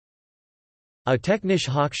A Technische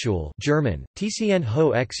Hochschule German, TCN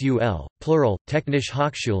Hochschule, plural, Technische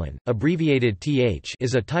Hochschulen, abbreviated TH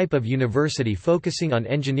is a type of university focusing on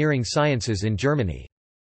engineering sciences in Germany.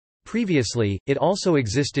 Previously, it also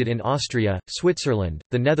existed in Austria, Switzerland,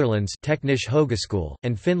 the Netherlands Technische Hochschule,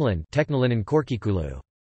 and Finland Teknillinen Korkeakoulu.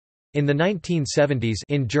 In the 1970s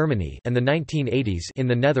in Germany and the 1980s in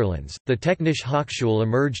the Netherlands, the Technische Hochschule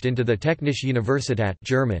emerged into the Technische Universität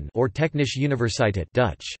German or Technische Universiteit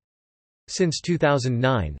Dutch. Since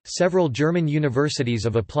 2009, several German universities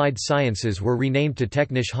of applied sciences were renamed to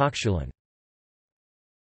Technische Hochschulen.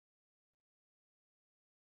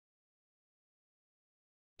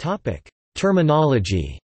 Topic: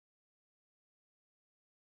 Terminology.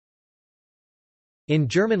 In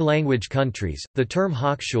German-language countries, the term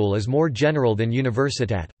Hochschule is more general than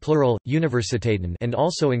Universität, plural, Universitäten, and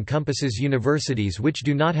also encompasses universities which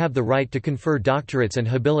do not have the right to confer doctorates and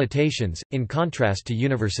habilitations, in contrast to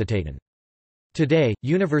Universitäten. Today,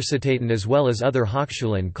 Universitäten as well as other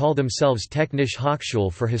Hochschulen call themselves Technische Hochschule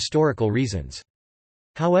for historical reasons.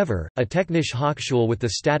 However, a Technische Hochschule with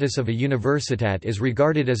the status of a Universität is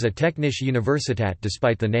regarded as a Technische Universität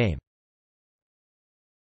despite the name.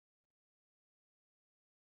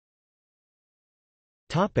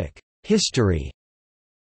 History.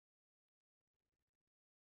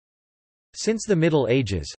 Since the Middle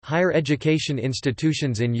Ages, higher education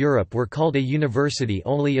institutions in Europe were called a university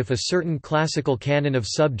only if a certain classical canon of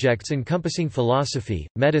subjects encompassing philosophy,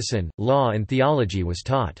 medicine, law and theology was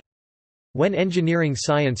taught. When engineering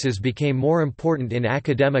sciences became more important in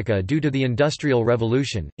academia due to the Industrial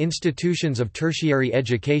Revolution, institutions of tertiary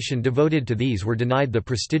education devoted to these were denied the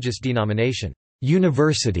prestigious denomination,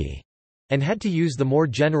 university, and had to use the more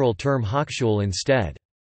general term Hochschule instead.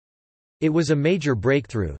 It was a major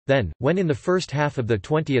breakthrough, then, when in the first half of the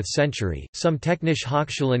 20th century, some Technische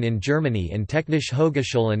Hochschulen in Germany and Technische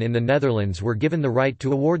Hogescholen in the Netherlands were given the right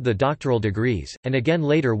to award the doctoral degrees, and again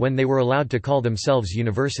later when they were allowed to call themselves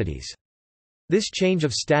universities. This change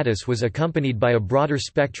of status was accompanied by a broader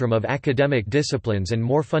spectrum of academic disciplines and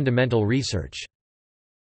more fundamental research.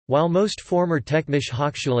 While most former Technische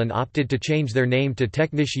Hochschulen opted to change their name to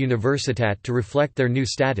Technische Universität to reflect their new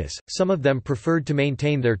status, some of them preferred to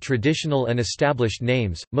maintain their traditional and established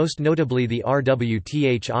names, most notably the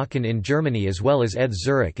RWTH Aachen in Germany as well as ETH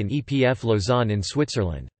Zurich and EPF Lausanne in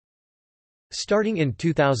Switzerland. Starting in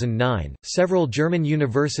 2009, several German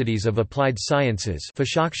universities of applied sciences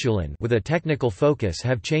with a technical focus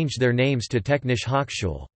have changed their names to Technische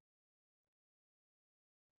Hochschule.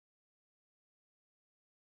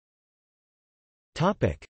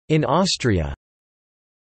 In Austria.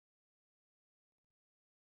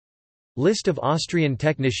 List of Austrian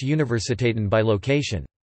Technische Universitäten by location.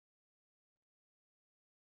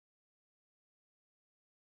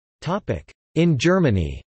 In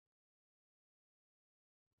Germany.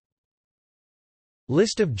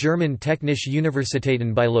 List of German Technische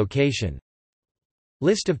Universitäten by location.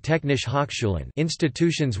 List of Technische Hochschulen,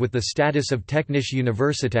 institutions with the status of Technische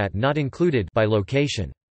Universität not included, by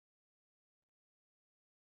location.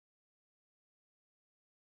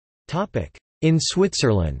 In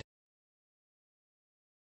Switzerland.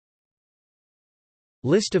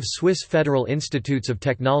 List of Swiss Federal Institutes of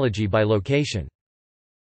Technology by location.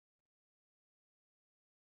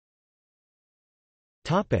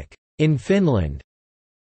 In Finland.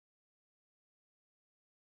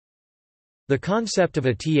 The concept of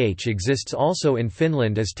a th exists also in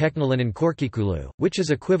Finland as Teknillinen Korkeakoulu, which is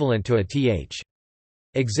equivalent to a th.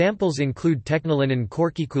 Examples include Teknillinen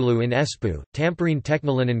Korkeakoulu in Espoo, Tampereen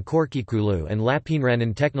Teknillinen Korkeakoulu and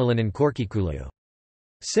Lappeenrannan Teknillinen Korkeakoulu.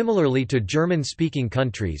 Similarly to German-speaking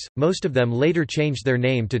countries, most of them later changed their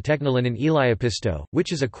name to Teknillinen Yliopisto,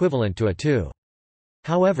 which is equivalent to a TU.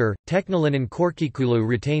 However, Teknillinen Korkeakoulu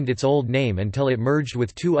retained its old name until it merged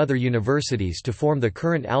with two other universities to form the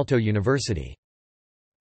current Aalto University.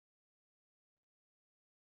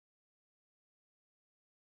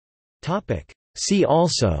 See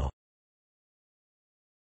also: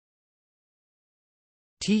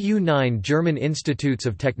 TU9 German Institutes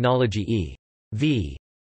of Technology e.V.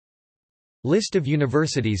 List of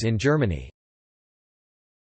universities in Germany.